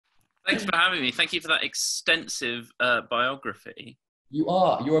Thanks for having me. Thank you for that extensive biography.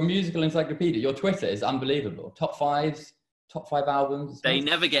 You're a musical encyclopedia. Your Twitter is unbelievable. Top five albums. They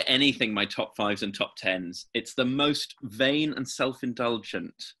never get anything, my top fives and top tens. It's the most vain and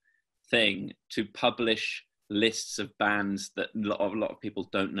self-indulgent thing to publish lists of bands that a lot of people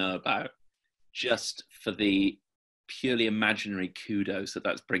don't know about, just for the purely imaginary kudos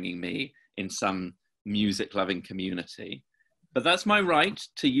that's bringing me in some music-loving community. But that's my right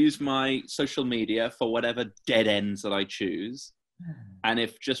to use my social media for whatever dead ends that I choose. And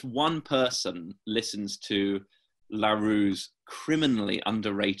if just one person listens to La Rue's criminally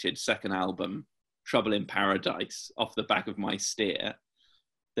underrated second album, Trouble in Paradise, off the back of my steer,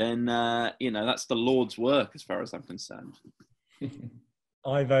 then, that's the Lord's work as far as I'm concerned.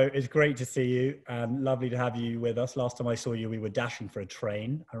 Ivo, it's great to see you. Lovely to have you with us. Last time I saw you, we were dashing for a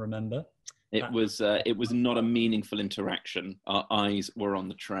train, I remember. It was not a meaningful interaction. Our eyes were on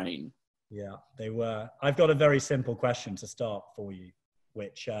the train. Yeah, they were. I've got a very simple question to start for you,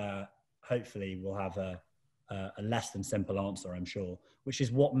 which hopefully will have a less than simple answer, I'm sure, which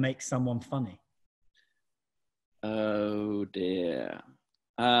is what makes someone funny? Oh, dear.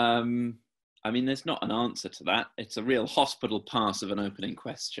 There's not an answer to that. It's a real hospital pass of an opening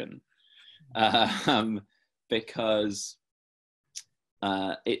question, because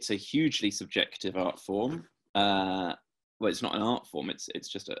it's a hugely subjective art form. Well, it's not an art form. It's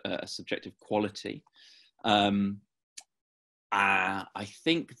just a subjective quality. I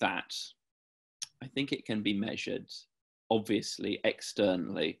think it can be measured, obviously,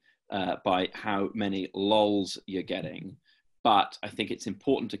 externally, by how many lols you're getting. But I think it's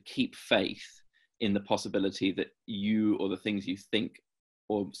important to keep faith in the possibility that you or the things you think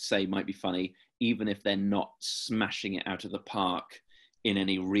or say might be funny, even if they're not smashing it out of the park in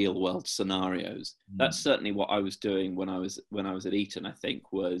any real world scenarios. That's certainly what I was doing when I was at Eton, I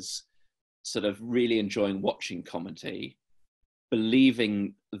think, was sort of really enjoying watching comedy,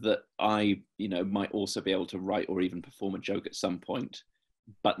 believing that I, might also be able to write or even perform a joke at some point,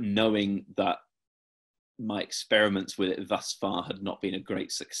 but knowing that my experiments with it thus far had not been a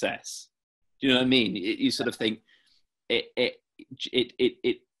great success. Do you know what I mean? You sort of think it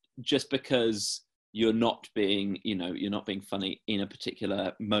just because you're not being funny in a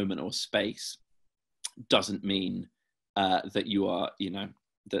particular moment or space doesn't mean that you are,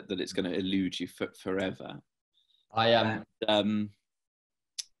 that it's going to elude you forever. I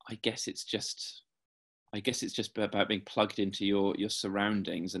guess it's just about being plugged into your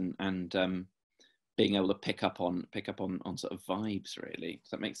surroundings and being able to pick up on sort of vibes, really.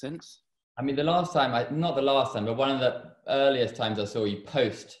 Does that make sense? I mean, not the last time, but one of the earliest times I saw you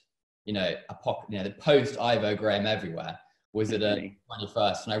post, the post Ivo Graham everywhere was at a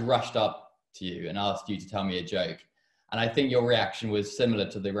 21st, and I rushed up to you and asked you to tell me a joke. And I think your reaction was similar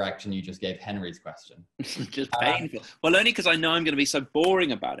to the reaction you just gave Henry's question. Just painful. Well, only because I know I'm going to be so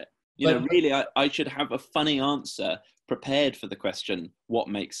boring about it. Really, I should have a funny answer prepared for the question, what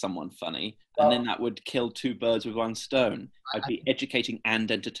makes someone funny? And then that would kill two birds with one stone. I'd be educating and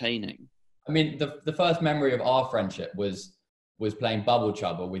entertaining. I mean, the first memory of our friendship was playing Bubble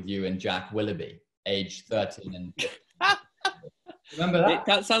Trouble with you and Jack Willoughby, age 13 and 15. Remember that?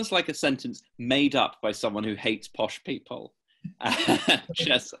 That sounds like a sentence made up by someone who hates posh people.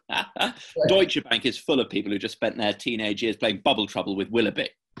 Deutsche Bank is full of people who just spent their teenage years playing Bubble Trouble with Willoughby.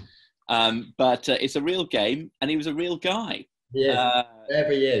 But it's a real game, and he was a real guy. Yeah,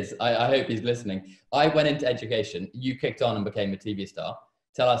 wherever he is. I hope he's listening. I went into education. You kicked on and became a TV star.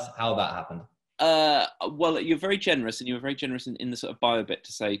 Tell us how that happened. Well, you're very generous, and you were very generous in the sort of bio bit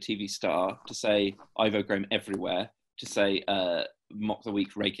to say TV star, to say Ivo Graham everywhere, to say Mock the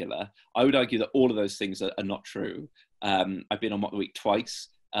Week regular. I would argue that all of those things are not true. I've been on Mock the Week twice.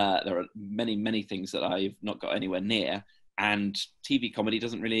 There are many, many things that I've not got anywhere near. And TV comedy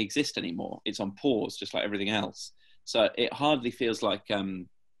doesn't really exist anymore. It's on pause, just like everything else. So it hardly feels like I'm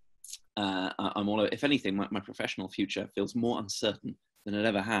all. If anything, my professional future feels more uncertain than it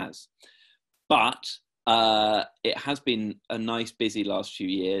ever has. But it has been a nice, busy last few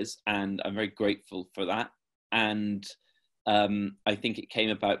years, and I'm very grateful for that. And I think it came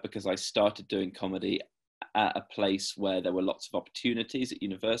about because I started doing comedy at a place where there were lots of opportunities at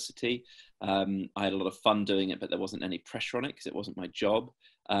university. I had a lot of fun doing it, but there wasn't any pressure on it because it wasn't my job.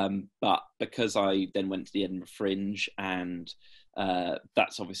 But because I then went to the Edinburgh Fringe, and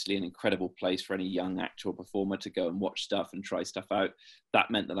that's obviously an incredible place for any young actor or performer to go and watch stuff and try stuff out.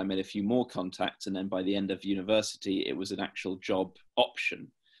 That meant that I made a few more contacts, and then by the end of university, it was an actual job option.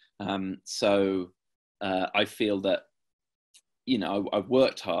 So I feel that, I've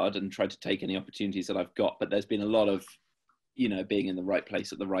worked hard and tried to take any opportunities that I've got, but there's been a lot of you know, being in the right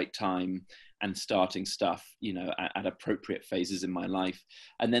place at the right time and starting stuff, you know, at appropriate phases in my life.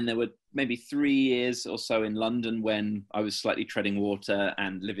 And then there were maybe 3 years or so in London when I was slightly treading water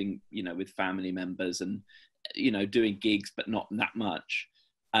and living, you know, with family members and, you know, doing gigs, but not that much.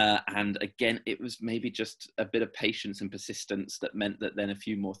 And again, it was maybe just a bit of patience and persistence that meant that then a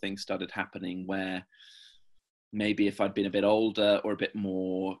few more things started happening where maybe if I'd been a bit older or a bit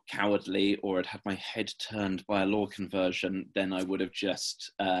more cowardly or had had my head turned by a law conversion, then I would have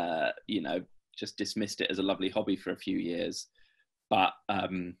just, you know, just dismissed it as a lovely hobby for a few years. But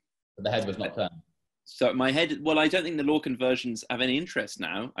the head was not turned. So my head, well, I don't think the law conversions have any interest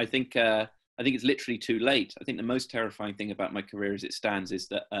now. I think it's literally too late. I think the most terrifying thing about my career as it stands is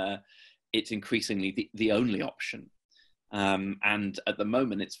that it's increasingly the only option. And at the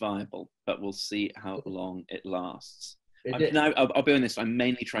moment it's viable, but we'll see how long it lasts. Now, I'll be honest, I'm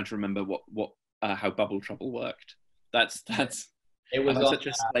mainly trying to remember how Bubble Trouble worked. That's it was such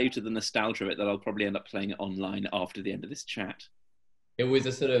a slave to the nostalgia of it that I'll probably end up playing it online after the end of this chat. It was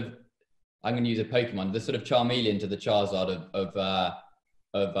a sort of, I'm going to use a Pokemon, the sort of Charmeleon to the Charizard of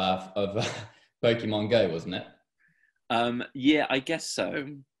Pokemon Go, wasn't it? Yeah, I guess so.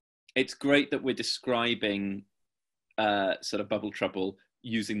 It's great that we're describing sort of Bubble Trouble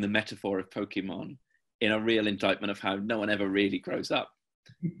using the metaphor of Pokemon in a real indictment of how no one ever really grows up.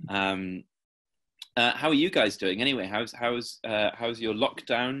 How are you guys doing anyway? How's your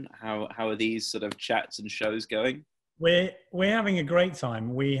lockdown? How are these sort of chats and shows going? We're having a great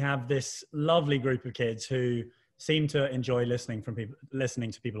time. We have this lovely group of kids who seem to enjoy listening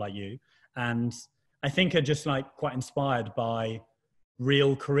to people like you, and I think are just like quite inspired by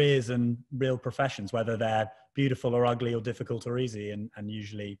real careers and real professions, whether they're beautiful or ugly or difficult or easy, and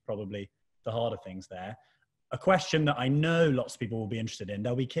usually probably the harder things there. A question that I know lots of people will be interested in,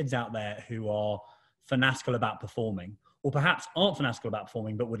 there'll be kids out there who are fanatical about performing, or perhaps aren't fanatical about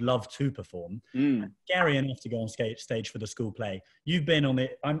performing but would love to perform. Scary enough to go on stage for the school play. You've been on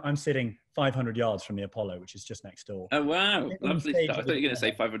I'm sitting 500 yards from the Apollo, which is just next door. Oh wow, lovely stuff. I thought you were going to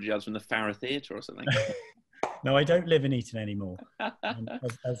say 500 yards from the Farrer Theatre or something. No, I don't live in Eton anymore.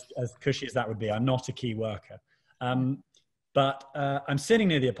 As cushy as that would be, I'm not a key worker. But I'm sitting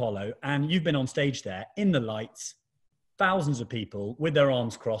near the Apollo, and you've been on stage there in the lights, thousands of people with their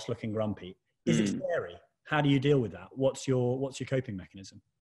arms crossed, looking grumpy. Is it scary? How do you deal with that? What's your coping mechanism?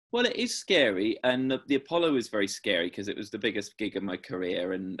 Well, it is scary, and the Apollo is very scary because it was the biggest gig of my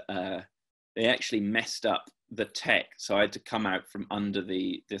career, and they actually messed up the tech, so I had to come out from under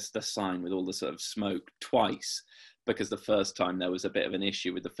the sign with all the sort of smoke twice, because the first time there was a bit of an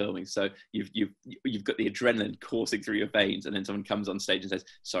issue with the filming. So you've got the adrenaline coursing through your veins, and then someone comes on stage and says,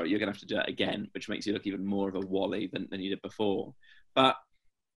 "Sorry, you're going to have to do that again," which makes you look even more of a wally than you did before. But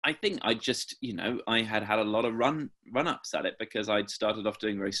I think I just, you know, I had a lot of run-ups at it because I'd started off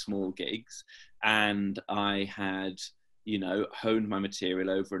doing very small gigs, and I had, you know, honed my material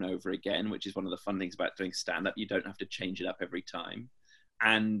over and over again, which is one of the fun things about doing stand-up. You don't have to change it up every time.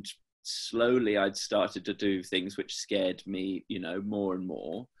 And slowly I'd started to do things which scared me, you know, more and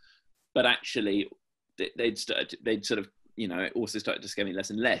more. But actually they'd sort of, you know, it also started to scare me less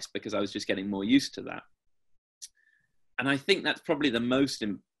and less because I was just getting more used to that. And I think that's probably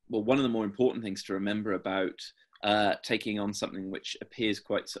one of the more important things to remember about taking on something which appears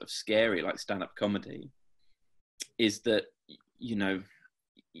quite sort of scary, like stand-up comedy, is that, you know,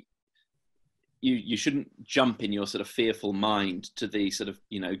 you shouldn't jump in your sort of fearful mind to the sort of,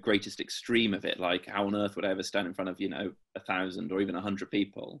 you know, greatest extreme of it, like how on earth would I ever stand in front of, you know, 1,000 or even 100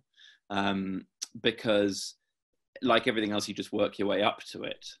 people, because like everything else, you just work your way up to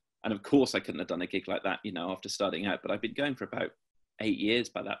it. And of course I couldn't have done a gig like that, you know, after starting out, but I've been going for about 8 years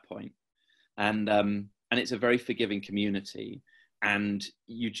by that point. And it's a very forgiving community, and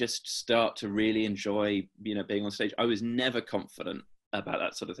you just start to really enjoy, you know, being on stage. I was never confident about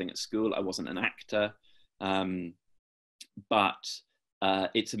that sort of thing at school. I wasn't an actor, but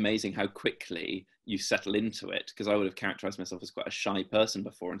it's amazing how quickly you settle into it, because I would have characterized myself as quite a shy person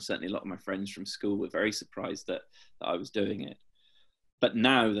before, and certainly a lot of my friends from school were very surprised that I was doing it. But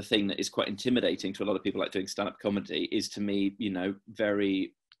now the thing that is quite intimidating to a lot of people like doing stand-up comedy is, to me, you know,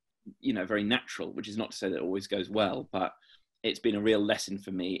 very natural, which is not to say that it always goes well, but it's been a real lesson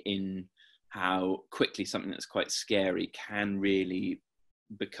for me in how quickly something that's quite scary can really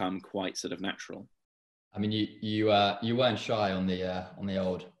become quite sort of natural. I mean, you weren't shy on the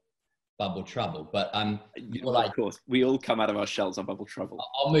old Bubble Trouble, but of course, we all come out of our shells on Bubble Trouble.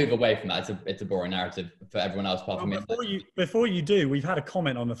 I'll move away from that. It's a boring narrative for everyone else apart from me. Before you do, we've had a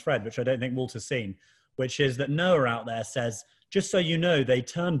comment on the thread, which I don't think Walter's seen, which is that Noah out there says, Just so you know, they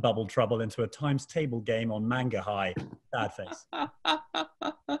turned Bubble Trouble into a times table game on Manga High. Sad face.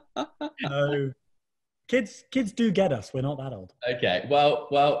 So kids do get us. We're not that old. Okay. Well.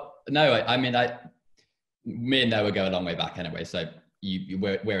 No. I mean, me and Noah go a long way back anyway. So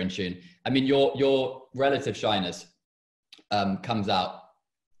we're in tune. I mean, your relative shyness comes out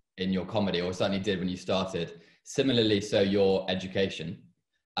in your comedy, or certainly did when you started. Similarly, so your education.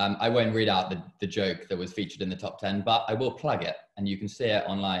 I won't read out the joke that was featured in the top 10, but I will plug it, and you can see it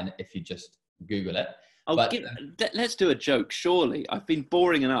online if you just Google it. Let's do a joke, surely. I've been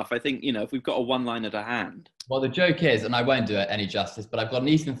boring enough. I think, if we've got a one-liner to hand. Well, the joke is, and I won't do it any justice, but I've got an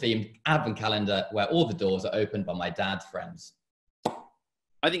Eastern-themed advent calendar where all the doors are opened by my dad's friends.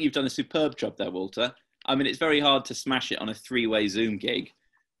 I think you've done a superb job there, Walter. I mean, it's very hard to smash it on a 3-way Zoom gig.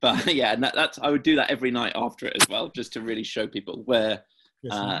 But yeah, and I would do that every night after it as well, just to really show people where the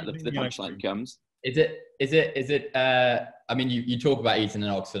punchline comes. Is it? I mean, you talk about Eton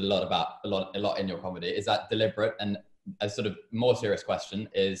and Oxford a lot in your comedy. Is that deliberate? And a sort of more serious question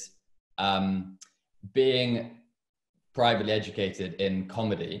is, being privately educated in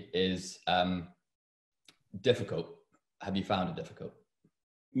comedy is difficult. Have you found it difficult?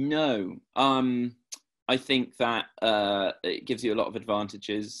 No. I think that it gives you a lot of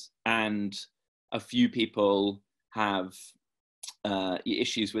advantages, and a few people have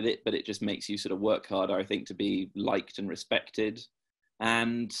issues with it, but it just makes you sort of work harder, I think, to be liked and respected.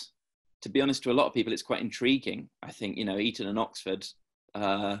 And to be honest, to a lot of people, it's quite intriguing. I think, Eton and Oxford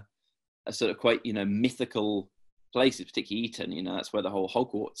are sort of quite, mythical places, particularly Eton. That's where the whole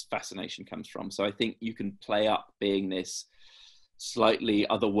Hogwarts fascination comes from. So I think you can play up being this slightly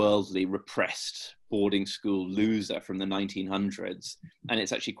otherworldly, repressed boarding school loser from the 1900s, and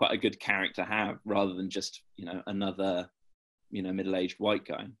it's actually quite a good character to have, rather than just another middle-aged white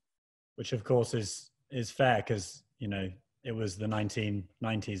guy. Which of course is fair, because it was the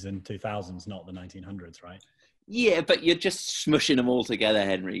 1990s and 2000s, not the 1900s, right? Yeah, but you're just smushing them all together,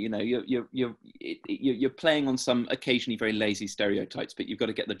 Henry. You're playing on some occasionally very lazy stereotypes, but you've got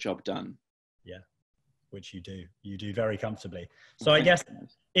to get the job done. Yeah, which you do very comfortably. So I guess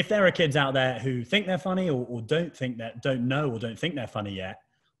if there are kids out there who think they're funny or don't think they're funny yet,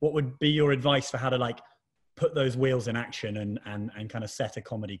 what would be your advice for how to put those wheels in action and kind of set a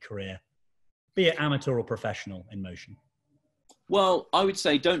comedy career, be it amateur or professional, in motion? Well, I would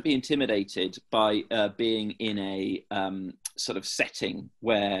say don't be intimidated by being in a sort of setting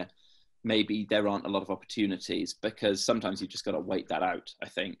where maybe there aren't a lot of opportunities, because sometimes you've just got to wait that out, I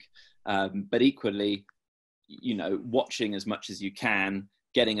think. But equally, watching as much as you can,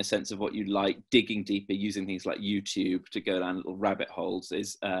 getting a sense of what you like, digging deeper, using things like YouTube to go down little rabbit holes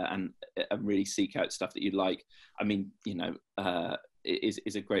and really seek out stuff that you like. I mean,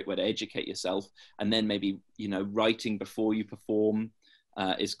 is a great way to educate yourself. And then maybe, writing before you perform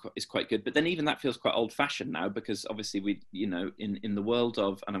is quite good. But then even that feels quite old fashioned now, because obviously we, in the world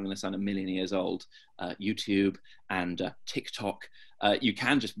of, and I'm going to sound a million years old, YouTube and TikTok, you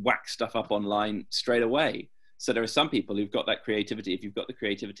can just whack stuff up online straight away. So there are some people who've got that creativity. If you've got the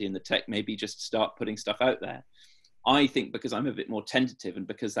creativity and the tech, maybe just start putting stuff out there. I think because I'm a bit more tentative, and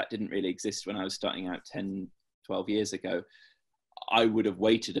because that didn't really exist when I was starting out 10, 12 years ago, I would have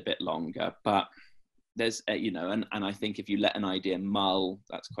waited a bit longer. But there's, and I think if you let an idea mull,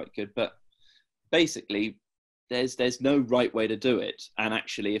 that's quite good. But basically, there's no right way to do it. And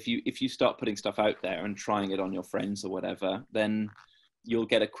actually, if you start putting stuff out there and trying it on your friends or whatever, then you'll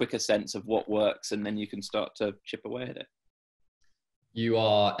get a quicker sense of what works, and then you can start to chip away at it. You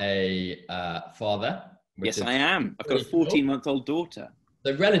are a father. Yes, I am. I've got a 14-month-old daughter.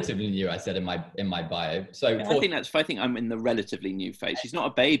 So relatively new, I said in my bio. So yeah, I think I'm in the relatively new phase. She's not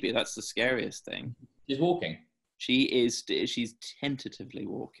a baby. That's the scariest thing. She's walking. She's tentatively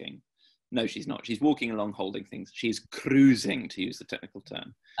walking. No, she's not. She's walking along holding things. She's cruising, to use the technical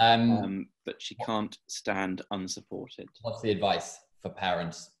term. But she can't stand unsupported. What's the advice for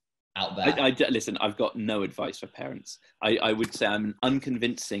parents out there? Listen, I've got no advice for parents. I would say I'm an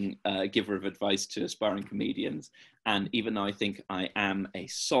unconvincing giver of advice to aspiring comedians. And even though I think I am a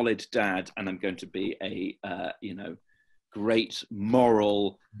solid dad, and I'm going to be a, great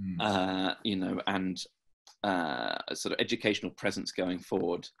moral, and sort of educational presence going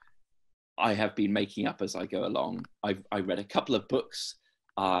forward, I have been making up as I go along. I read a couple of books.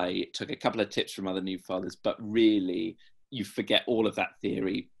 I took a couple of tips from other new fathers, but really you forget all of that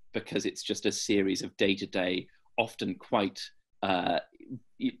theory, because it's just a series of day-to-day, often quite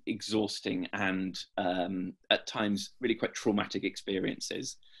exhausting and at times really quite traumatic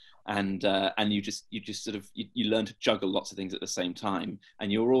experiences. And you just sort of, you learn to juggle lots of things at the same time.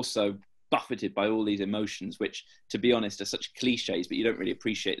 And you're also buffeted by all these emotions, which, to be honest, are such cliches, but you don't really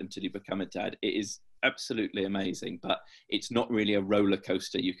appreciate them till you become a dad. It is absolutely amazing, but it's not really a roller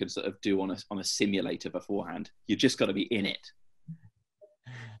coaster you can sort of do on a simulator beforehand. You just got to be in it.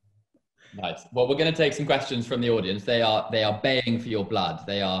 Nice. Well, we're going to take some questions from the audience. They are baying for your blood.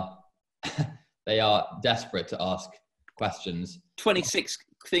 They are they are desperate to ask questions. 26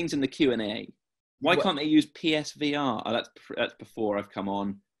 things in the Q&A. Why can't they use PSVR? Oh, that's before I've come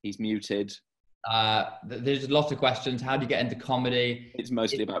on. He's muted. There's lots of questions. How do you get into comedy? It's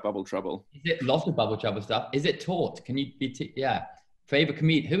mostly about Bubble Trouble. Is it lots of Bubble Trouble stuff? Is it taught? Can you be? Yeah. Favorite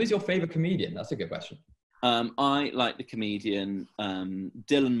comedian? Who is your favorite comedian? That's a good question. I like the comedian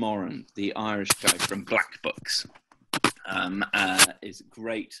Dylan Moran, the Irish guy from Black Books. Is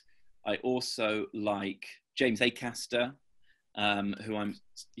great. I also like James Acaster, who I'm,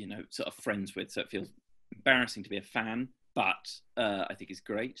 sort of friends with, so it feels embarrassing to be a fan, but I think he's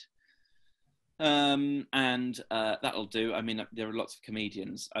great. And that'll do. I mean, there are lots of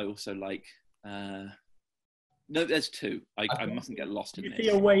comedians. I also like... no, there's two. I mustn't get lost in this. Do you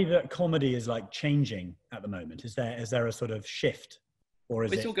see a way that comedy is like changing at the moment? Is there a sort of shift, or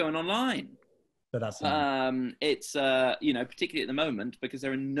is it's all going online? So that's it's particularly at the moment, because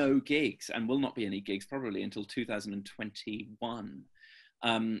there are no gigs and will not be any gigs probably until 2021.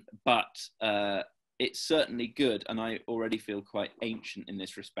 But it's certainly good, and I already feel quite ancient in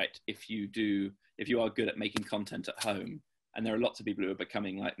this respect. If you are good at making content at home. And there are lots of people who are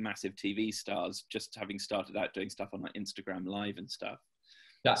becoming like massive TV stars, just having started out doing stuff on like Instagram Live and stuff.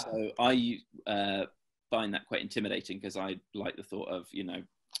 Yeah. So I find that quite intimidating, because I like the thought of,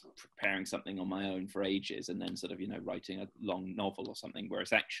 preparing something on my own for ages and then sort of, writing a long novel or something,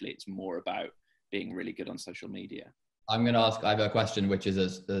 whereas actually it's more about being really good on social media. I'm going to ask Ivo a question, which is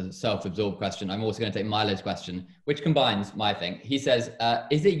a self-absorbed question. I'm also going to take Milo's question, which combines my thing. He says,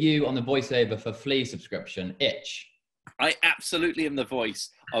 is it you on the voiceover for Flea subscription, Itch? I absolutely am the voice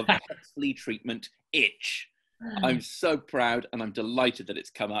of Flea treatment, Itch. I'm so proud, and I'm delighted that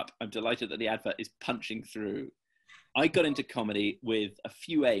it's come up. I'm delighted that the advert is punching through. I got into comedy with a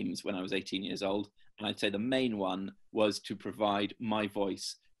few aims when I was 18 years old, and I'd say the main one was to provide my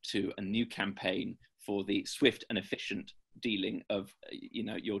voice to a new campaign for the swift and efficient dealing of,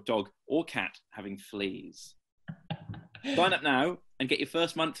 your dog or cat having fleas. Sign up now and get your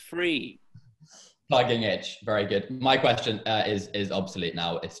first month free. Plugging Itch, very good. My question is obsolete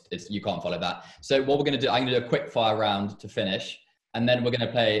now. It's you can't follow that. So what we're going to do, I'm going to do a quick fire round to finish, and then we're going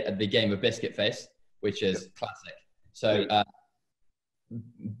to play the game of Biscuit Face, which is classic. So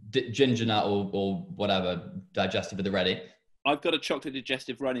ginger nut or whatever digestive at the ready. I've got a chocolate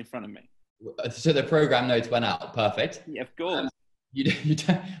digestive right in front of me. So the program notes went out. Perfect. Yeah, of course.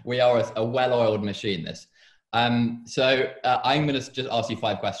 We are a well-oiled machine. This. So I'm going to just ask you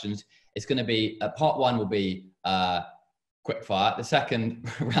 5 questions. It's going to be, part 1 will be quick fire. The second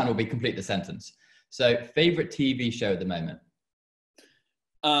round will be complete the sentence. So favorite TV show at the moment?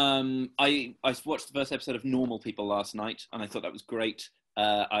 I watched the first episode of Normal People last night, and I thought that was great.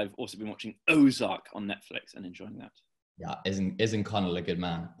 I've also been watching Ozark on Netflix and enjoying that. Yeah, isn't Connell a good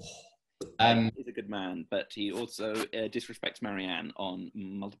man? He's a good man, but he also disrespects Marianne on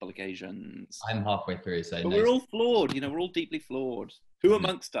multiple occasions. I'm halfway through, so but we're all flawed. We're all deeply flawed. Who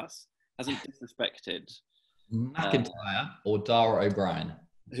amongst us hasn't disrespected McIntyre or Dara O'Brien?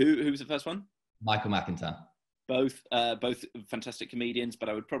 Who was the first one? Michael McIntyre. Both fantastic comedians, but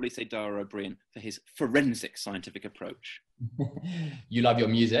I would probably say Dara O'Brien for his forensic scientific approach. You love your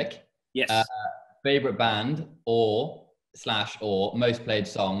music? Yes. Favorite band or most played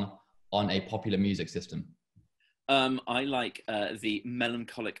song on a popular music system? I like the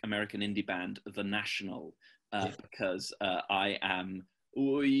melancholic American indie band The National, because I am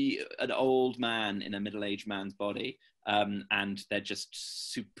an old man in a middle-aged man's body, and they're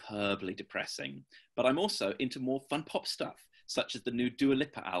just superbly depressing. But I'm also into more fun pop stuff, such as the new Dua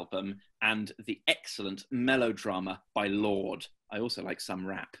Lipa album and the excellent Melodrama by Lorde. I also like some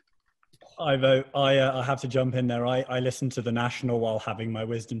rap. Ivo, I have to jump in there. I listened to The National while having my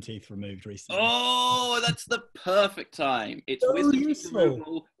wisdom teeth removed recently. Oh, that's the perfect time. It's so wisdom useful. teeth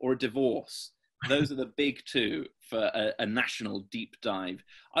removal or a divorce. Those are the big two for a national deep dive.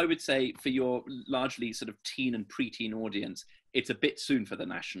 I would say for your largely sort of teen and preteen audience, it's a bit soon for The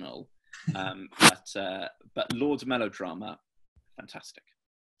National. But Lord's Melodrama, fantastic.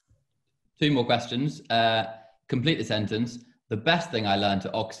 2 more questions. Complete the sentence. The best thing I learned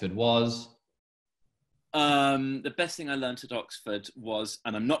at Oxford was... The best thing I learned at Oxford was,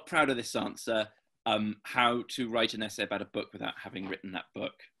 and I'm not proud of this answer, how to write an essay about a book without having written that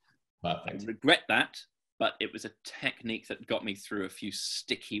book. Perfect. I regret that, but it was a technique that got me through a few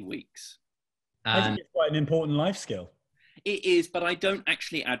sticky weeks. I think it's quite an important life skill. It is, but I don't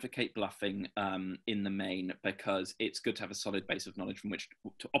actually advocate bluffing in the main, because it's good to have a solid base of knowledge from which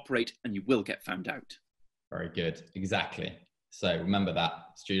to operate, and you will get found out. Very good. Exactly. So remember that,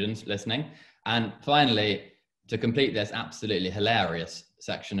 students listening. And finally, to complete this absolutely hilarious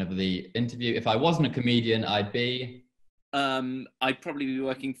section of the interview, if I wasn't a comedian, I'd be... I'd probably be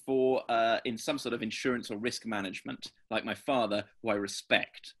working for in some sort of insurance or risk management, like my father, who I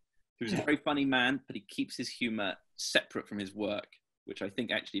respect, who's a very funny man, but he keeps his humour separate from his work, which I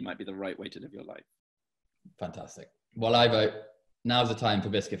think actually might be the right way to live your life. Fantastic. Well, Ivo, now's the time for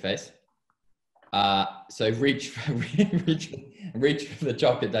Biscuit Face. So reach for the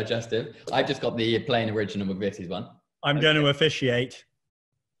chocolate digestive. I've just got the plain original McVitie's one. I'm going to officiate.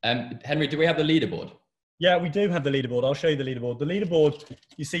 Henry, do we have the leaderboard? Yeah, we do have the leaderboard. I'll show you the leaderboard. The leaderboard,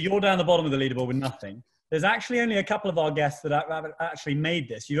 you see, you're down the bottom of the leaderboard with nothing. There's actually only a couple of our guests that have actually made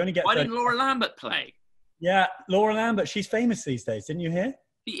this. You only get. Why didn't Laura Lambert play? Yeah, Laura Lambert. She's famous these days. Didn't you hear?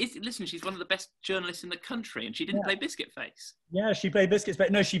 Listen, she's one of the best journalists in the country, and she didn't play Biscuit Face. Yeah, she played Biscuit Face.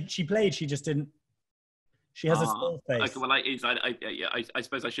 No, she played. She just didn't. She has a small face. Okay, well, I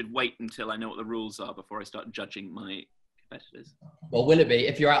suppose I should wait until I know what the rules are before I start judging my competitors. Well, Willoughby,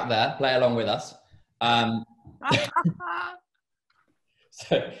 if you're out there, play along with us. So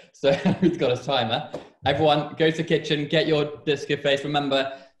Henry's got his timer. Everyone, go to the kitchen, get your Biscuit Face.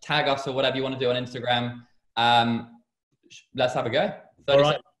 Remember, tag us or whatever you want to do on Instagram. Let's have a go. All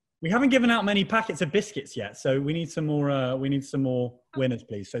right. We haven't given out many packets of biscuits yet, so we need some more. We need some more winners,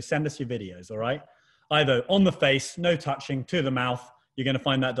 please. So send us your videos. All right. Ivo, on the face, no touching, to the mouth. You're going to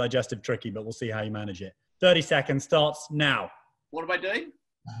find that digestive tricky, but we'll see how you manage it. 30 seconds starts now. What am I doing?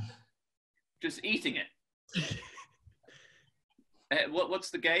 Just eating it. What's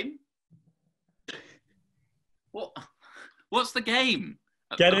the game? What's the game?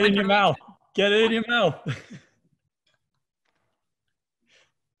 Get it in your mouth. Get it in your mouth.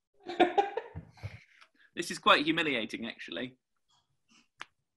 This is quite humiliating, actually.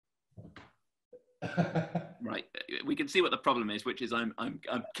 Right, we can see what the problem is, which is I'm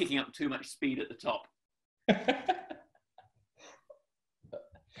kicking up too much speed at the top.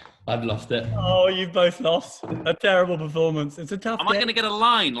 I've lost it. Oh, you've both lost. A terrible performance. It's a tough Am I going to get a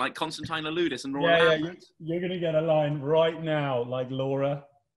line like Constantine Loulis and Laura Lambert? You're going to get a line right now like Laura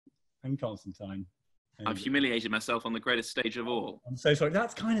and Constantine. I've humiliated myself on the greatest stage of all. I'm so sorry.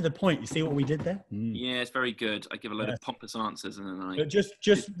 That's kind of the point. You see what we did there? Yeah, it's very good. I give a load of pompous answers and then But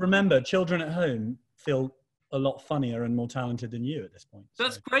just remember, children at home feel a lot funnier and more talented than you at this point. So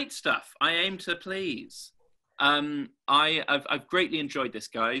that's great stuff. I aim to please. I've greatly enjoyed this,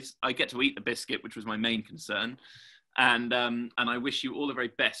 guys. I get to eat the biscuit, which was my main concern, and I wish you all the very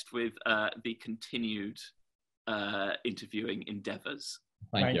best with the continued interviewing endeavours.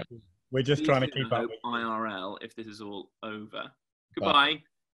 Thank you. We're just trying to keep up. IRL if this is all over. Goodbye. Bye.